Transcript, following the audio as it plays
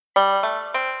Hi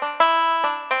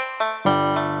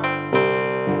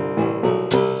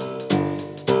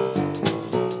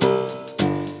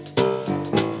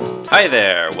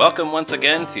there! Welcome once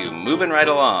again to Movin' Right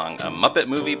Along, a Muppet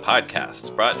movie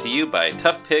podcast brought to you by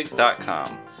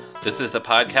ToughPigs.com. This is the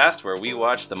podcast where we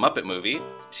watch the Muppet movie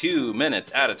 2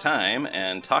 minutes at a time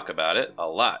and talk about it a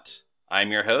lot.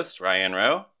 I'm your host, Ryan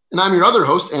Rowe. And I'm your other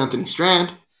host, Anthony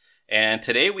Strand. And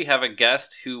today we have a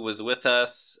guest who was with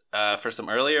us for some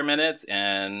earlier minutes,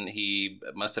 and he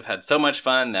must have had so much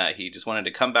fun that he just wanted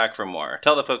to come back for more.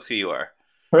 Tell the folks who you are.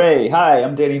 Hooray! Hi,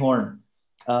 I'm Danny Horn.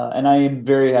 And I am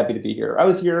very happy to be here. I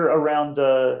was here around,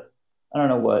 I don't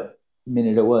know what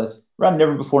minute it was. Around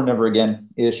Never Before, Never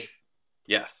Again-ish.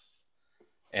 Yes.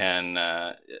 And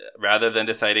rather than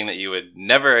deciding that you would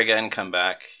never again come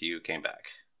back, you came back.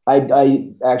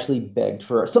 I actually begged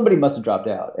for... Somebody must have dropped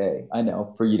out, I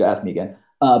know, for you to ask me again.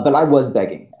 But I was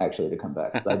begging, actually, to come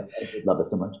back, because I did love it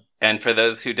so much. And for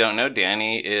those who don't know,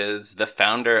 Danny is the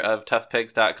founder of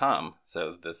ToughPigs.com.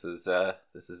 So this is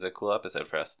a cool episode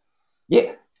for us.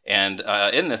 Yeah. And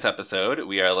in this episode,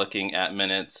 we are looking at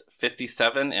minutes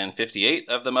 57 and 58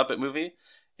 of the Muppet movie,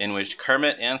 in which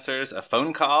Kermit answers a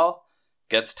phone call,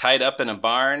 gets tied up in a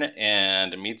barn,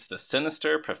 and meets the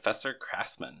sinister Professor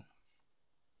Krassman.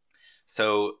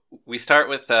 So we start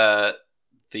with the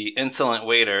insolent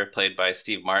waiter, played by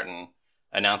Steve Martin,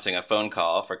 announcing a phone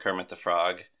call for Kermit the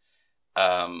Frog.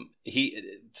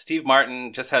 Steve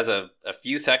Martin just has a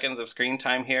few seconds of screen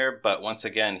time here, but once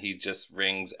again, he just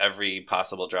wrings every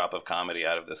possible drop of comedy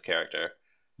out of this character.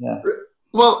 Yeah.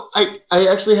 Well, I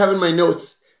actually have in my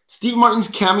notes, Steve Martin's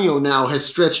cameo now has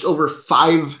stretched over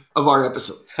 5 of our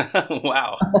episodes.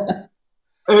 Wow.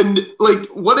 And,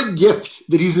 what a gift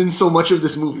that he's in so much of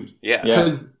this movie. Yeah.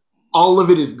 Because all of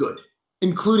it is good,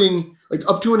 including,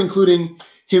 up to and including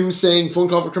him saying phone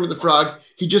call for Kermit the Frog.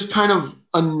 He just kind of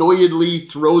annoyedly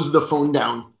throws the phone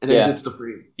down and exits the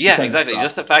frame. Yeah, exactly.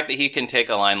 Just the fact that he can take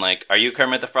a line like, "Are you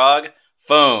Kermit the Frog?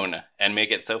 Phone," and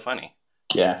make it so funny.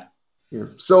 Yeah.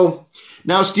 So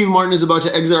now Steve Martin is about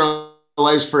to exit our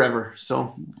lives forever.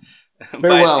 So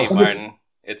farewell. Bye, Steve Martin.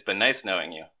 It's been nice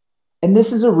knowing you. And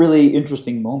this is a really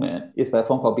interesting moment, is that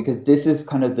phone call, because this is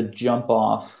kind of the jump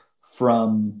off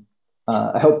from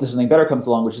I Hope There's Something Better Comes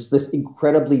Along, which is this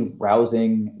incredibly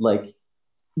rousing,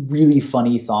 really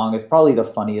funny song. It's probably the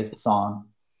funniest song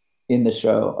in the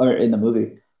show or in the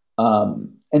movie.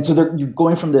 And so you're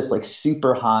going from this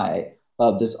super high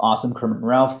of this awesome Kermit and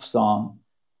Ralph song.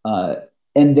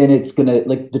 And then it's going to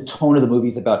the tone of the movie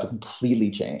is about to completely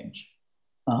change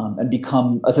and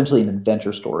become essentially an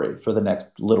adventure story for the next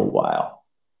little while.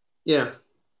 Yeah.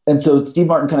 And so Steve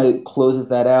Martin kind of closes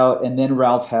that out. And then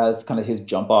Ralph has kind of his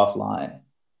jump off line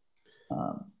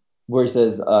where he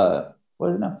says, what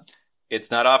is it now? It's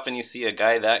not often you see a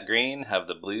guy that green have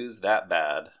the blues that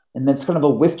bad. And that's kind of a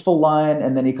wistful line,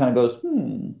 and then he kind of goes,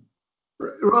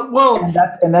 Well,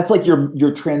 and that's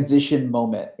your transition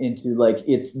moment into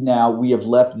it's now we have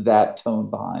left that tone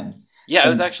behind. Yeah, I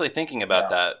was actually thinking about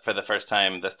that for the first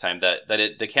time this time, that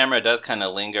the camera does kind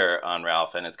of linger on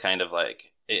Ralph, and it's kind of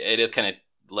it is kind of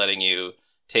letting you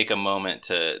take a moment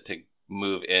to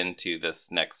move into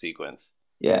this next sequence.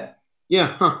 Yeah. Yeah.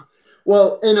 Huh.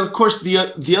 Well, and of course,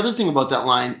 the other thing about that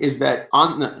line is that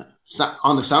on the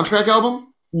soundtrack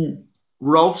album,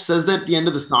 Ralph says that at the end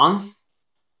of the song,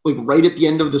 right at the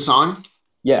end of the song.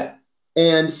 Yeah.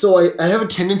 And so I have a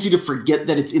tendency to forget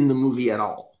that it's in the movie at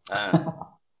all.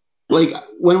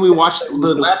 When we watched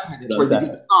the last minutes where they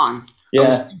did the song, I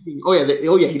was thinking, oh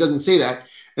yeah, he doesn't say that.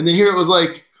 And then here it was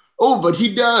but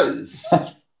he does.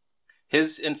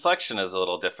 His inflection is a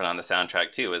little different on the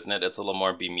soundtrack too, isn't it? It's a little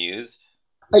more bemused.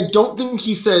 I don't think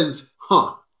he says,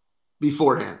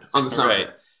 beforehand on the soundtrack.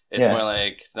 Right. It's more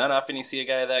it's not often you see a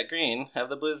guy that green have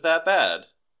the blues that bad.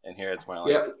 And here it's more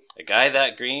a guy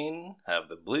that green have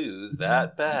the blues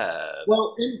that bad.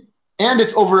 Well, and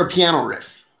it's over a piano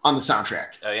riff on the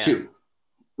soundtrack, too.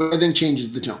 Which I think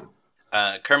changes the tone.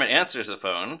 Kermit answers the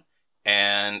phone,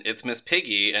 and it's Miss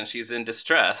Piggy, and she's in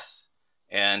distress.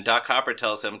 And Doc Hopper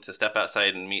tells him to step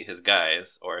outside and meet his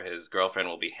guys, or his girlfriend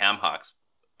will be ham hocks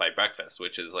by breakfast,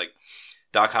 which is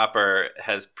Doc Hopper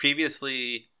has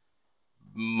previously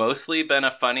mostly been a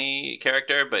funny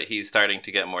character, but he's starting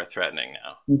to get more threatening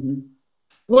now. Mm-hmm.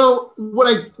 Well,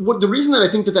 the reason that I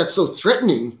think that that's so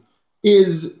threatening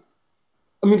is,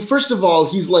 first of all,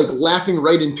 he's laughing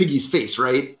right in Piggy's face,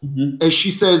 right? Mm-hmm. As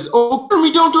she says, "Oh,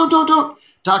 Kermit, don't."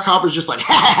 Doc Hopper's just ha ha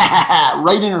ha ha,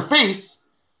 right in her face.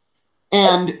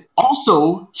 And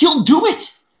also, he'll do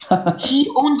it. He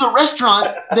owns a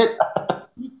restaurant that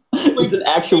it's an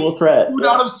actual threat. Food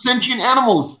out of sentient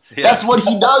animals. Yeah. That's what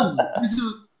he does.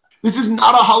 This is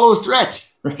not a hollow threat.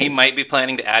 He might be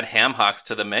planning to add ham hocks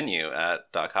to the menu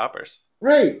at Doc Hopper's.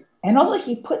 Right. And also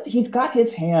he's got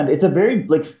his hand, it's a very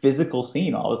like physical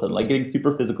scene all of a sudden, like getting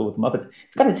super physical with the Muppets.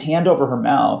 He's got his hand over her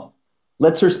mouth,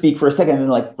 lets her speak for a second, and then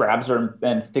like grabs her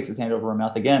and sticks his hand over her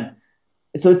mouth again.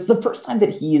 So it's the first time that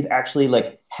he's actually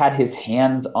like had his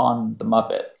hands on the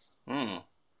Muppets.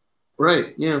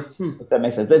 Right. Yeah. If that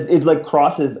makes sense. It like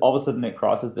crosses, all of a sudden it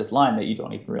crosses this line that you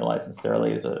don't even realize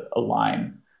necessarily is a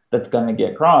line that's going to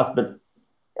get crossed. But,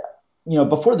 you know,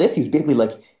 before this, he was basically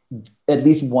like at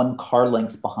least one car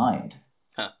length behind.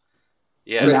 Huh.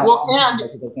 Yeah. Right. Well,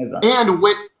 and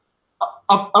when,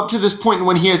 up to this point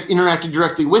when he has interacted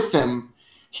directly with them,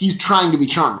 he's trying to be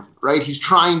charming, right? He's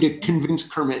trying to convince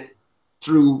Kermit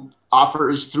through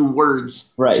offers, through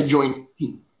words, to join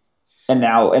him. And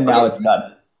now it's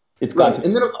done. It's gone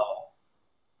to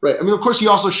right. I mean, of course, he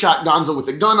also shot Gonzo with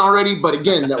a gun already, but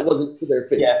again, that wasn't to their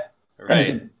face. Yeah.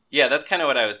 Right. Yeah, that's kind of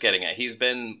what I was getting at. He's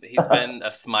been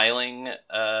a smiling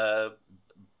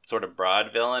sort of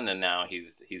broad villain, and now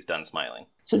he's done smiling.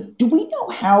 So, do we know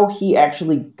how he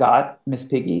actually got Miss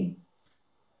Piggy?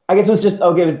 I guess it was just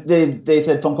they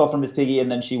said phone call from Miss Piggy,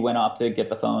 and then she went off to get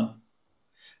the phone.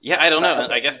 Yeah, I don't know.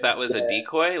 I guess that was a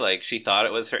decoy. Like, she thought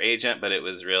it was her agent, but it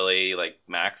was really, like,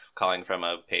 Max calling from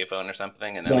a payphone or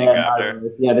something, and then they grabbed her.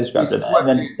 Yeah, they grabbed her.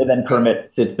 And then Kermit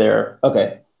sits there.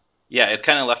 Okay. Yeah, it's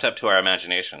kind of left up to our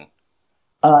imagination.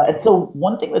 And so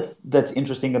one thing that's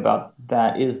interesting about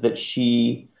that is that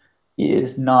she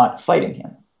is not fighting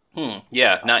him.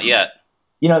 Yeah, not yet.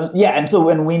 You know, yeah,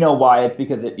 and we know why. It's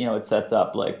because it sets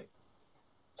up, like,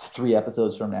 3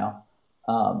 episodes from now.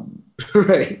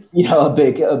 Right. You know,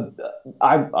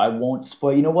 I won't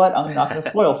spoil. You know what? I'm not going to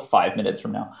spoil 5 minutes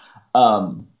from now.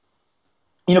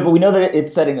 You know, but we know that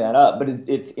it's setting that up. But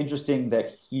it's interesting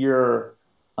that here,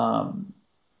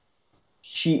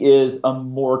 she is a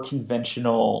more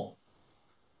conventional,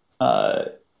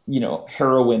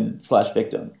 heroine /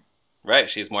 victim. Right.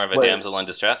 She's more of a damsel in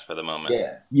distress for the moment.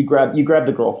 Yeah. You grab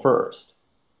the girl first.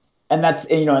 And that's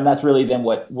really then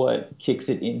what kicks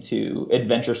it into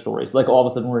adventure stories. Like all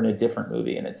of a sudden we're in a different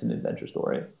movie and it's an adventure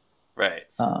story. Right.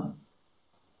 And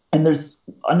there's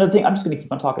another thing. I'm just going to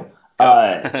keep on talking.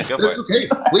 Go for it. Okay.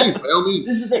 Please, by all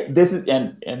means.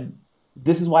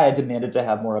 This is why I demanded to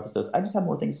have more episodes. I just have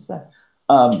more things to say.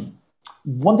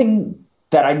 One thing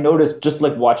that I noticed just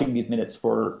like watching these minutes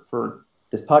for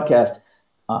this podcast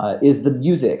is the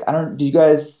music.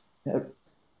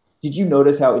 Did you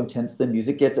notice how intense the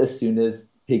music gets as soon as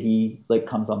Piggy like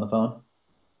comes on the phone?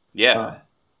 Yeah.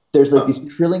 There's like these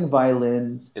trilling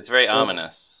violins. It's very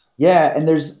ominous. Yeah, and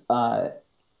there's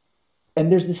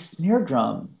this snare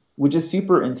drum, which is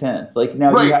super intense. Like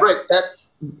now, right.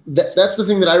 That's the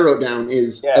thing that I wrote down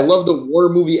is I love the war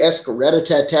movie-esque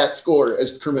rat-a-tat-tat score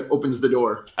as Kermit opens the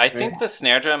door. I think the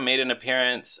snare drum made an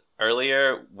appearance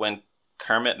earlier when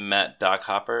Kermit met Doc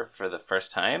Hopper for the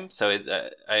first time. So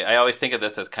I always think of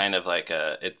this as kind of like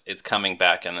it's coming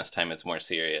back, and this time it's more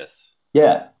serious.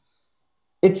 Yeah,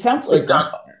 it sounds like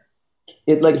gunfire.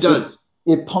 It does.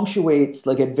 It punctuates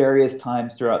like at various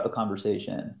times throughout the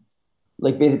conversation.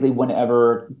 Like basically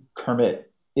whenever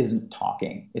Kermit isn't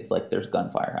talking, it's like there's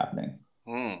gunfire happening.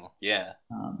 Yeah.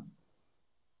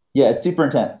 Yeah, it's super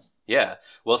intense. Yeah.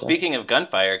 Well, speaking of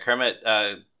gunfire, Kermit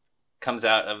comes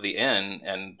out of the inn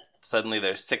and suddenly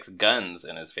there's 6 guns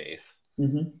in his face,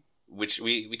 which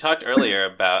we talked earlier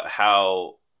about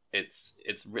how it's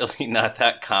really not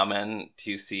that common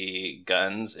to see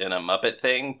guns in a Muppet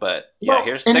thing, but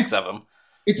here's 6 of them.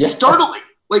 It's startling.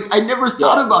 Like I never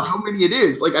thought about how many it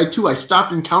is. Like I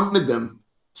stopped and counted them.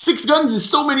 6 guns is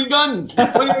so many guns.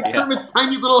 Pointing at Kermit's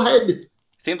tiny little head.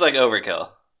 Seems like overkill.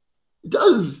 It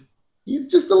does.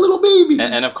 He's just a little baby.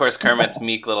 And of course, Kermit's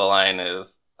meek little line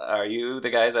is, "Are you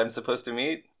the guys I'm supposed to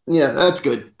meet?" Yeah, that's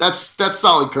good. That's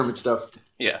solid Kermit stuff.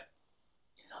 Yeah.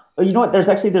 You know what?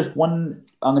 There's one.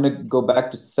 I'm going to go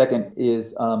back just a second.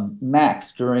 Is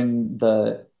Max during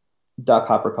the Doc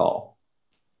Hopper call?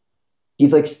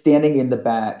 He's like standing in the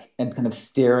back and kind of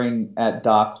staring at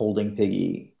Doc holding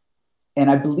Piggy,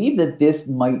 and I believe that this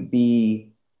might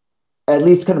be at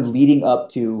least kind of leading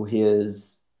up to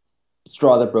his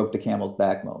straw that broke the camel's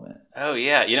back moment. Oh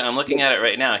yeah, I'm looking at it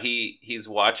right now. He's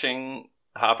watching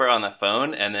Hopper on the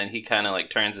phone, and then he kind of like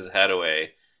turns his head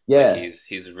away. Yeah, like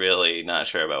he's really not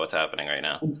sure about what's happening right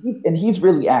now, and he's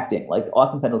really acting. Like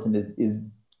Austin Pendleton is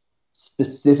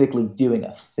specifically doing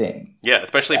a thing. Yeah,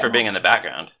 especially for being in the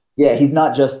background. Yeah, he's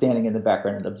not just standing in the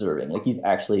background and observing. Like he's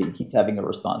having a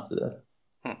response to this.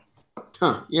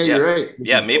 Huh? Yeah, you're right.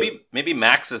 Yeah, maybe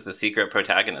Max is the secret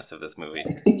protagonist of this movie.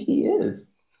 I think he is.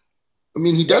 I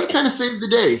mean, he does kind of save the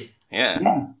day.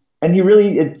 Yeah. And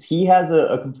he has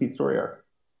a complete story arc.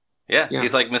 Yeah,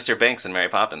 he's like Mr. Banks in Mary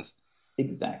Poppins.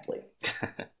 Exactly.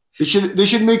 They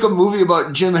should make a movie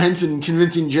about Jim Henson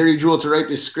convincing Jerry Jewell to write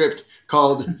this script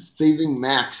called Saving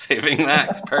Max. Saving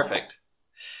Max, perfect.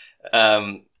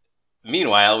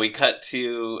 Meanwhile, we cut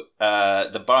to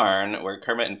the barn where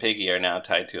Kermit and Piggy are now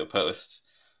tied to a post.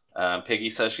 Piggy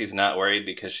says she's not worried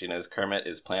because she knows Kermit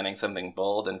is planning something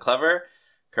bold and clever.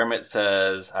 Kermit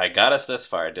says, "I got us this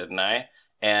far, didn't I?"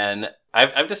 And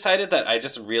I've decided that I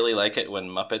just really like it when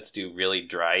Muppets do really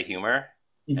dry humor.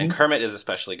 Mm-hmm. And Kermit is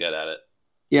especially good at it.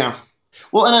 Yeah.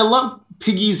 Well, and I love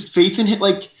Piggy's faith in him.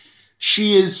 Like,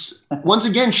 she is, once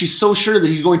again, she's so sure that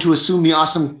he's going to assume the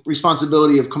awesome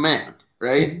responsibility of command,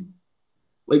 right?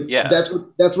 Like, that's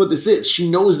what this is. She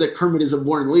knows that Kermit is a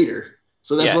born leader.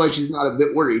 So that's why she's not a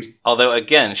bit worried. Although,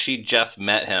 again, she just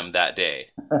met him that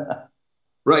day.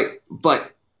 Right.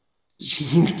 But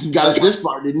he got us this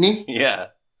far, didn't he? Yeah.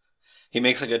 He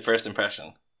makes a good first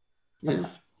impression. Yeah.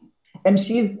 And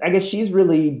I guess she's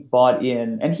really bought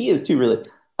in, and he is too, really,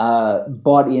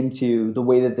 bought into the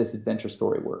way that this adventure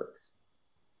story works.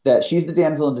 That she's the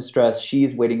damsel in distress.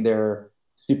 She's waiting there,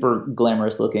 super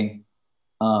glamorous looking.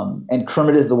 And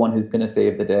Kermit is the one who's going to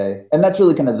save the day. And that's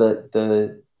really kind of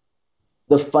the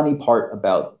funny part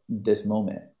about this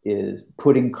moment is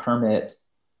putting Kermit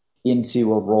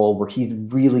into a role where he's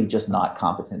really just not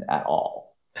competent at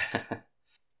all.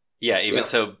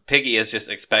 So Piggy is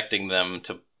just expecting them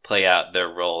to play out their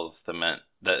roles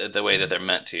the way that they're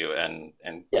meant to, and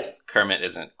Kermit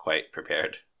isn't quite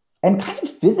prepared. And kind of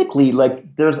physically,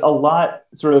 like, there's a lot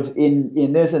sort of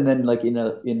in this, and then like in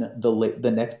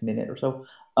the next minute or so,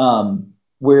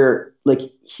 where like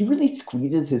he really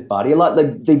squeezes his body a lot.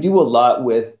 Like, they do a lot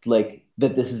with like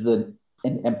that. This is an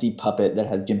empty puppet that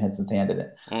has Jim Henson's hand in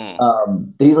it. That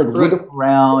he's like wriggling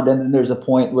around, and then there's a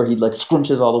point where he like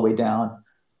scrunches all the way down.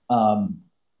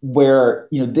 Where,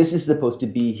 this is supposed to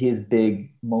be his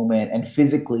big moment, and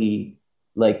physically,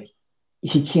 like,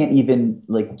 he can't even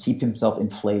like keep himself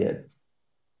inflated.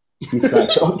 He's right.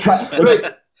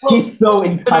 He's so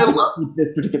incompetent with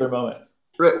this particular moment.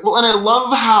 Right. Well, and I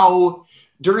love how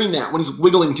during that, when he's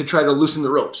wiggling to try to loosen the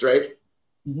ropes, right?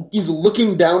 Mm-hmm. He's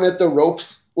looking down at the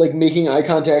ropes, like making eye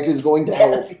contact is going to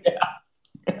help.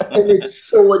 And it's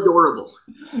so adorable.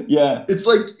 Yeah. It's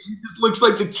like, he just looks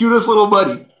like the cutest little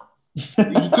buddy.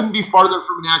 He couldn't be farther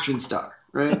from an action star,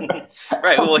 right?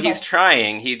 Right. Well, he's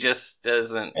trying. He just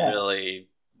doesn't really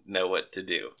know what to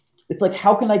do. It's like,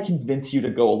 how can I convince you to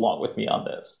go along with me on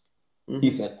this? Mm-hmm. He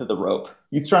says to the rope.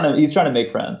 He's trying to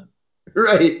make friends.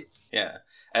 Right. Yeah.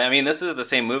 I mean, this is the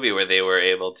same movie where they were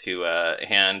able to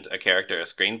hand a character a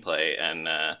screenplay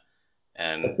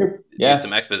and do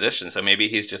some exposition. So maybe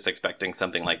he's just expecting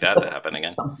something like that to happen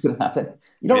again. Something's going to happen.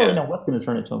 You don't really know what's going to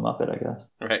turn into a Muppet, I guess.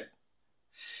 Right.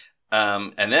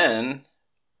 And then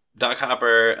Doc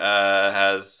Hopper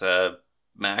has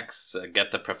Max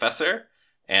get the professor,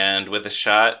 and with a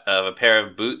shot of a pair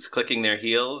of boots clicking their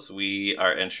heels, we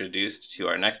are introduced to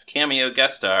our next cameo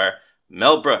guest star,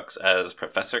 Mel Brooks as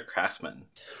Professor Craftsman.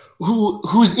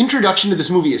 Whose introduction to this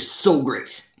movie is so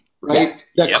great, right?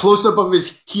 Yeah. That close-up of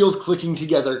his heels clicking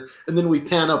together, and then we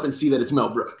pan up and see that it's Mel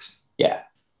Brooks. Yeah.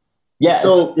 Yeah,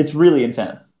 so it's really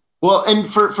intense. Well, and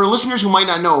for listeners who might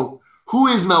not know, who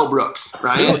is Mel Brooks,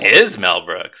 right? Who is Mel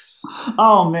Brooks?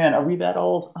 Oh, man, are we that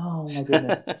old? Oh, my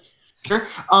goodness. Sure.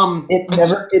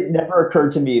 It never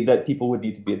occurred to me that people would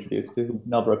need to be introduced to who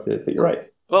Mel Brooks is, but you're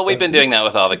right. Well, we've been doing that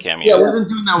with all the cameos. Yeah, we've been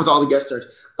doing that with all the guest stars.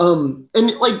 And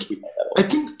like, I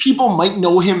think people might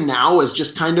know him now as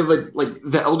just kind of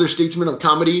the elder statesman of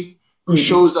comedy who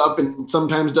shows up and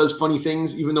sometimes does funny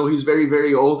things, even though he's very,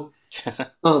 very old.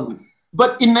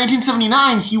 But in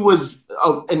 1979, he was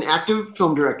an active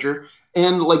film director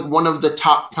and like one of the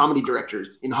top comedy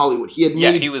directors in Hollywood.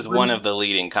 He was one of the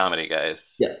leading comedy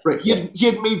guys. Yes, right. He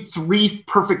had made 3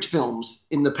 perfect films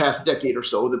in the past decade or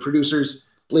so. The Producers,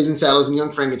 Blazing Saddles, and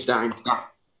Young Frankenstein.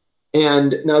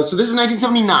 And now, so this is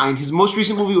 1979. His most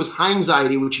recent movie was High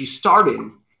Anxiety, which he starred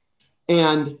in.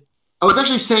 And I was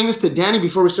actually saying this to Danny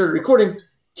before we started recording.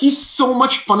 He's so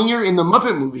much funnier in the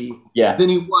Muppet movie than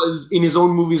he was in his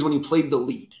own movies when he played the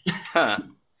lead. Huh.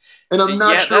 And I'm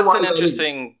not sure why. That's an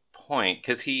interesting point,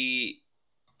 because he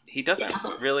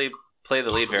doesn't really play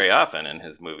the lead very often in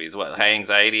his movies. What, High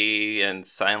Anxiety and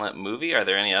Silent Movie? Are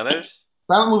there any others?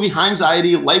 Silent Movie, High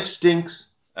Anxiety, Life Stinks.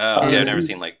 Oh, see, I've never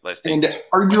seen Life Stinks. And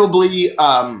arguably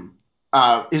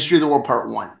History of the World Part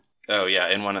 1. Oh, yeah,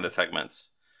 in one of the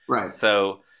segments. Right.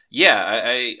 So, yeah,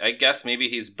 I guess maybe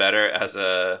he's better as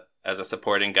a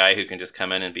supporting guy who can just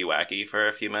come in and be wacky for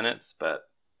a few minutes, but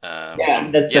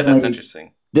that's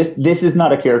interesting. This is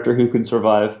not a character who can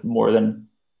survive more than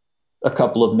a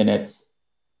couple of minutes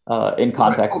in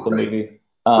contact with the movie.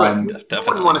 Right. I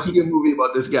wouldn't want to see a movie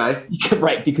about this guy.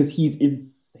 Right, because he's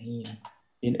insane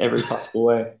in every possible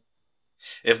way.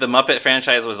 If the Muppet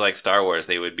franchise was like Star Wars,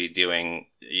 they would be doing,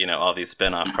 all these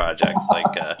spin-off projects. Like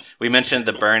we mentioned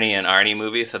the Bernie and Arnie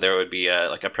movie, so there would be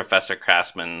a Professor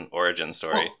Craftsman origin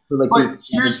story.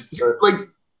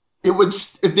 It would,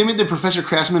 if they made the Professor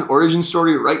Craftsman origin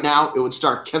story right now, it would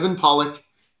star Kevin Pollak,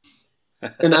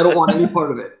 and I don't want any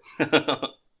part of it.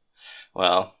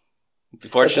 Well,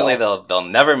 fortunately, they'll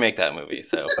never make that movie.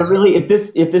 So, but really, if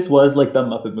this was like the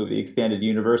Muppet movie expanded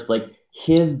universe, like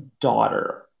his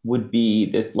daughter would be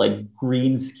this like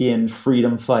green skinned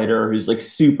freedom fighter who's like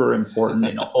super important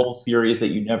in a whole series that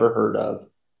you never heard of.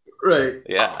 Right.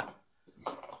 Yeah.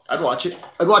 I'd watch it.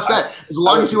 I'd watch that as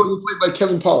long as he wasn't played by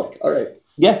Kevin Pollak. All right.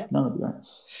 Yeah, no, that'd be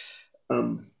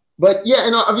right. But yeah,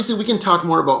 and obviously we can talk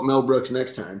more about Mel Brooks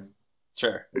next time.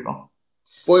 Sure.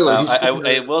 Spoiler.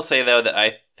 I will say though that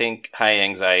I think High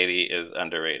Anxiety is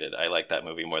underrated. I like that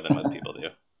movie more than most people do.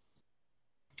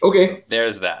 Okay.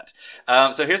 There's that.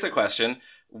 So here's a question: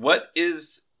 what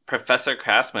is Professor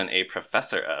Craftsman a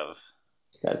professor of?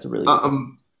 That's a really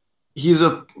he's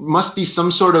must be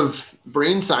some sort of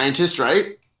brain scientist,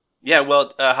 right? Yeah,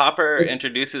 well, Hopper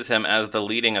introduces him as the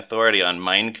leading authority on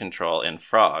mind control in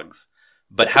frogs.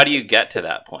 But how do you get to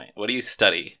that point? What do you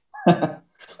study? What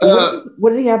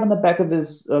does he have on the back of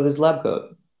his lab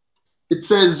coat? It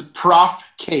says Prof.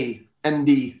 K.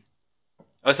 MD.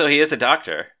 Oh, so he is a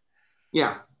doctor.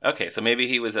 Yeah. Okay, so maybe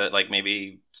he was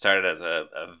maybe started as a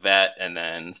vet and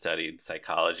then studied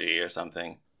psychology or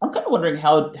something. I'm kind of wondering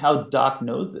how Doc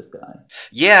knows this guy.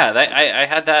 Yeah, I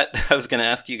had that. I was going to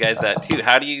ask you guys that too.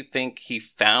 How do you think he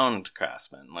found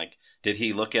Craftsman? Like, did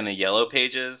he look in the yellow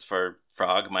pages for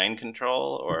frog mind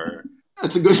control, or?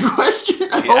 That's a good question.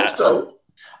 I hope so.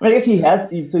 I mean, I guess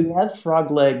he has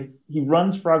Frog Legs. He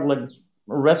runs Frog Legs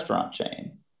restaurant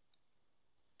chain.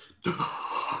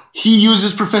 He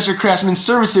uses Professor Craftsman's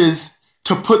services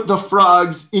to put the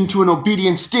frogs into an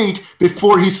obedient state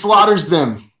before he slaughters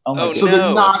them. So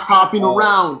they're not hopping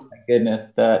around. My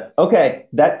goodness, that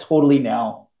totally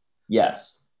now,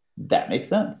 yes, that makes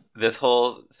sense. This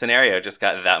whole scenario just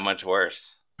got that much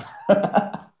worse.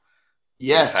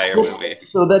 Yes. Entire movie.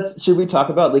 So should we talk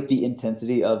about like the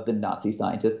intensity of the Nazi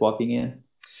scientist walking in?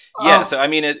 Yeah, so I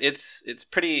mean, it's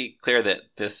pretty clear that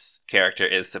this character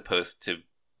is supposed to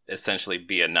essentially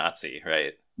be a Nazi,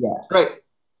 right? Yeah. Right.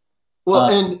 Well,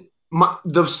 and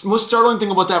the most startling thing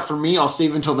about that for me, I'll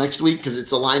save until next week because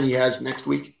it's a line he has next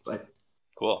week. But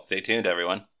cool. Stay tuned,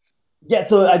 everyone. Yeah.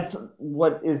 So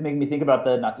what is making me think about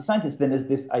the Nazi scientist then is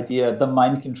this idea, the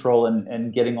mind control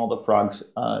and getting all the frogs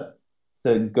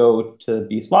to go to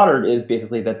be slaughtered is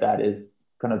basically that is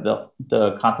kind of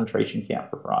the concentration camp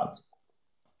for frogs.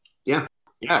 Yeah.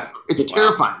 Yeah. It's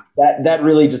terrifying. That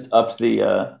really just upped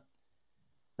the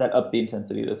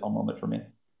intensity of this whole moment for me.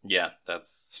 Yeah,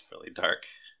 that's really dark.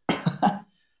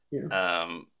 Yeah.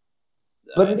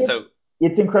 But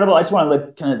it's incredible. I just want to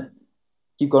like kind of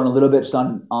keep going a little bit just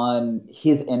on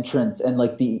his entrance and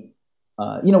like the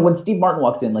when Steve Martin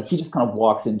walks in, like he just kind of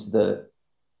walks into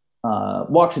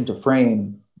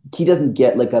frame. He doesn't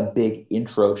get like a big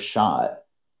intro shot,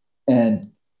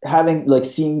 and having like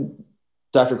seeing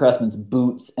Dr. Craftsman's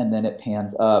boots and then it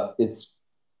pans up is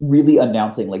really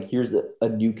announcing like here's a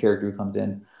new character who comes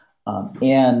in,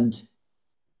 and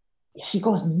he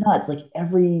goes nuts. Like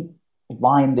every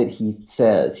line that he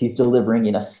says, he's delivering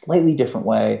in a slightly different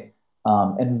way,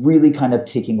 and really kind of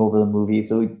taking over the movie.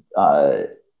 So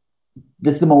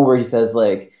this is the moment where he says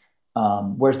like,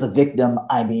 "Where's the victim?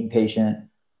 I mean patient."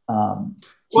 And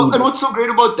what's so great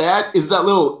about that is that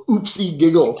little oopsie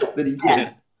giggle that he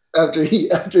gives after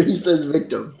he says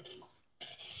victim.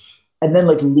 And then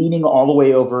like leaning all the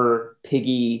way over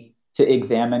Piggy to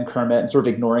examine Kermit and sort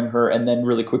of ignoring her, and then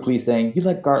really quickly saying, "You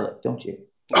like garlic, don't you?"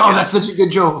 Oh, that's such a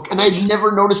good joke, and I'd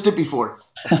never noticed it before.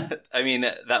 I mean,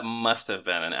 that must have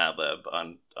been an ad-lib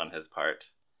on his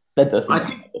part. That does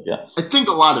seem I think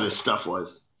a lot of this stuff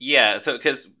was. Yeah, so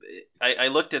because I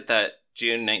looked at that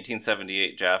June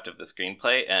 1978 draft of the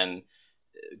screenplay, and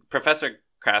Professor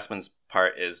Craftsman's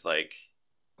part is like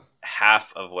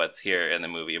half of what's here in the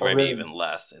movie, or maybe even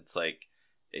less. It's like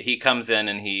he comes in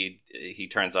and he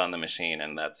turns on the machine,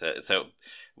 and that's it. So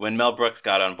when Mel Brooks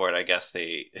got on board, I guess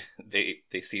they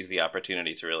seized the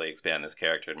opportunity to really expand this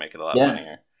character and make it a lot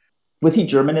funnier. Was he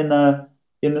German in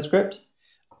the script?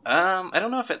 I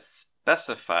don't know if it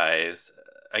specifies.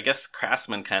 I guess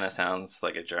Craftsman kind of sounds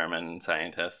like a German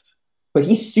scientist, but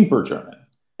he's super German.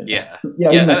 Yeah.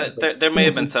 There may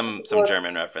have been some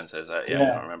German references. I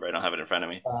don't remember. I don't have it in front of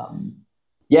me.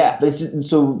 But it's just,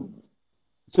 so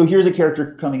so here's a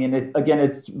character coming in.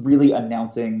 It's really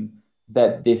announcing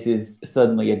that this is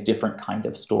suddenly a different kind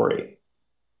of story.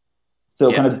 So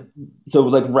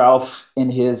like Ralph in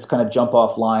his kind of jump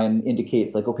off line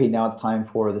indicates like, okay, now it's time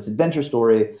for this adventure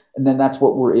story. And then that's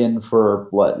what we're in for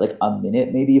like a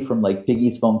minute, maybe, from like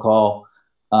Piggy's phone call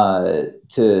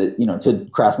to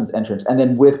Craftsman's entrance. And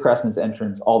then with Craftsman's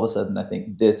entrance, all of a sudden, I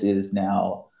think this is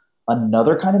now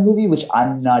another kind of movie, which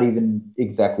I'm not even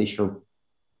exactly sure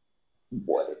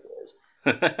what it is.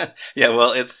 Yeah,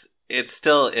 well, it's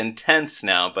still intense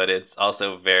now, but it's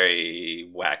also very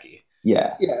wacky.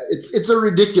 Yeah, it's a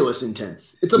ridiculous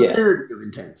intense. It's a parody of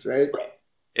intense, right?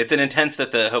 It's an intense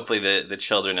that hopefully the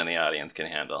children in the audience can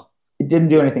handle. It didn't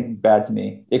do anything bad to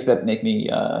me except make me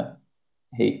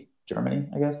hate Germany,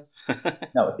 I guess.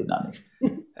 No, it did not.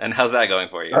 And how's that going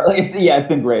for you? It's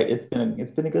been great. It's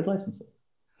been a good licensing.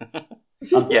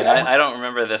 I don't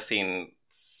remember this scene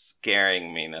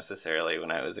scaring me necessarily when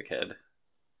I was a kid.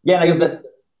 Yeah, and I guess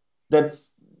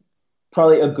that's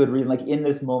probably a good reason. Like in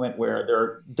this moment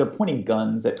where they're pointing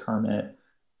guns at Kermit,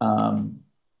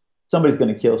 somebody's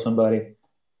going to kill somebody.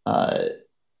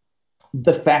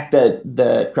 The fact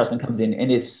that Craftsman comes in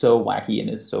and is so wacky and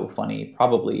is so funny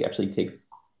probably actually takes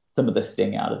some of the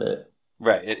sting out of it.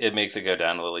 Right, it makes it go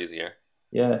down a little easier.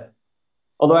 Yeah.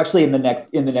 Although actually in the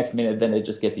next minute, then it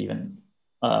just gets even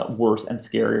worse and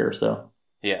scarier. So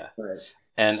yeah, right.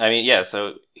 And I mean,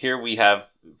 so here we have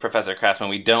Professor Craftsman.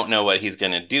 We don't know what he's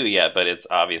going to do yet, but it's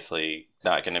obviously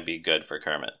not going to be good for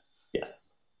Kermit.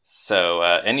 Yes. So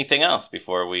anything else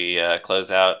before we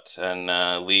close out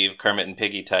and leave Kermit and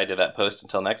Piggy tied to that post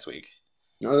until next week?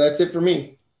 No, that's it for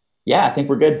me. Yeah, I think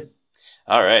we're good.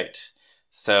 All right.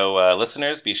 So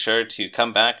listeners, be sure to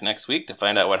come back next week to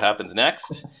find out what happens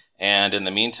next. And in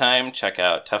the meantime, check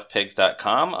out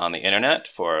toughpigs.com on the internet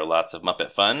for lots of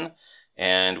Muppet fun.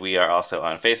 And we are also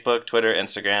on Facebook, Twitter,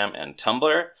 Instagram, and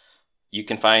Tumblr. You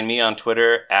can find me on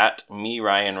Twitter at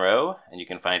 @MeRyanRowe, and you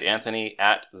can find Anthony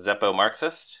at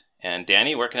ZeppoMarxist. And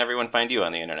Danny, where can everyone find you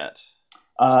on the internet?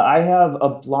 I have a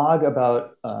blog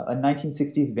about a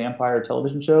 1960s vampire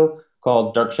television show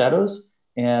called Dark Shadows,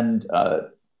 and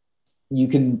you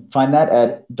can find that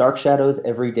at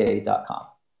darkshadowseveryday.com.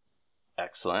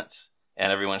 Excellent.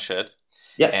 And everyone should.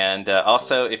 Yes. And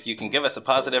also, if you can give us a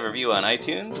positive review on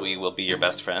iTunes, we will be your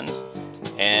best friend.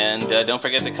 And don't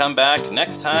forget to come back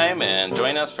next time and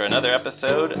join us for another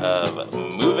episode of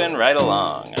Moving Right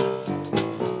Along.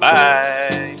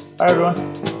 Bye. Bye,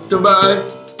 everyone.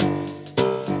 Goodbye.